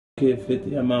Kid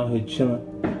 50, I'm out here chilling.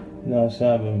 You know what I'm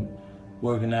saying? I've been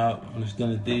working out on the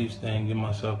SUPPORTTHIST thing, getting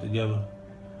myself together.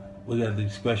 We got the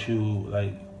special,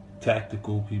 like,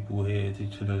 tactical people here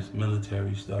teaching us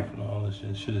military stuff and all this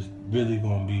shit. Shit is really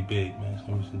gonna be big, man. It's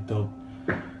gonna be some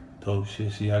dope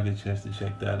shit. See, I get a chance to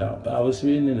check that out. But I was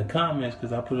reading in the comments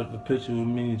because I put up a picture with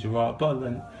me and Gerald Butler.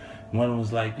 And one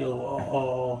was like,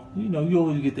 yo, you know, you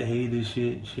always get to hate this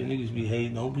shit. Shit, niggas be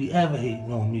hating. Nobody ever hating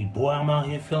on me. Boy, I'm out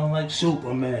here feeling like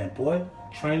Superman, boy.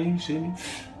 Training, you see me?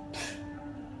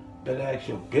 Better ask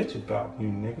your bitch about me,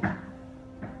 nigga.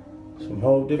 Some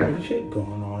whole different shit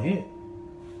going on here.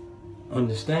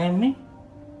 Understand me?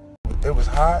 It was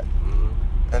hot,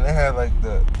 and they had like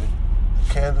the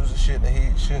candles and shit in the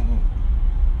heat. Shouldn't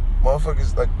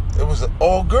motherfuckers, like, it was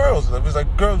all girls. It was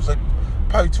like girls, like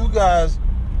probably 2 guys.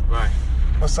 Right.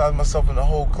 Besides myself in the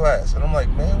whole class, and I'm like,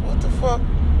 man, what the fuck?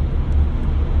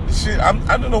 Shit,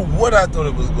 I don't know what I thought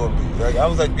it was gonna be. Like, I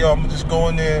was like, yo, I'm just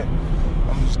going there.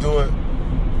 I'm just do it.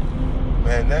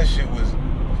 Man, that shit was.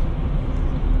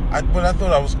 I must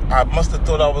have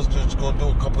thought I was just gonna do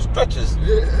a couple stretches.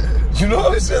 You know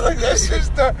what I'm saying? Like, that shit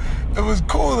started. It was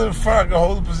cool in the front, I could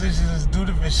hold the positions, do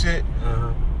different shit.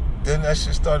 Then that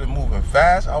shit started moving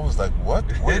fast. I was like, what?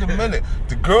 Wait a minute.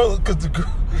 The girl, because the girl,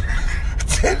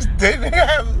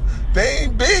 they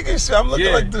ain't big and shit. I'm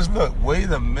looking like this. Look,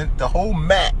 wait a minute. The whole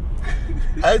mat,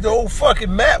 the whole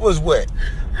fucking mat was wet.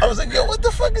 I was like, yo, what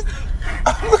the fuck is?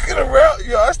 I'm looking around,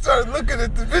 yo. I started looking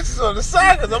at the bitches on the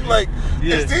side because I'm like,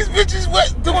 is these bitches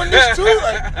wet doing this too?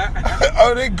 Like,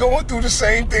 are they going through the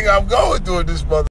same thing I'm going through in this mother?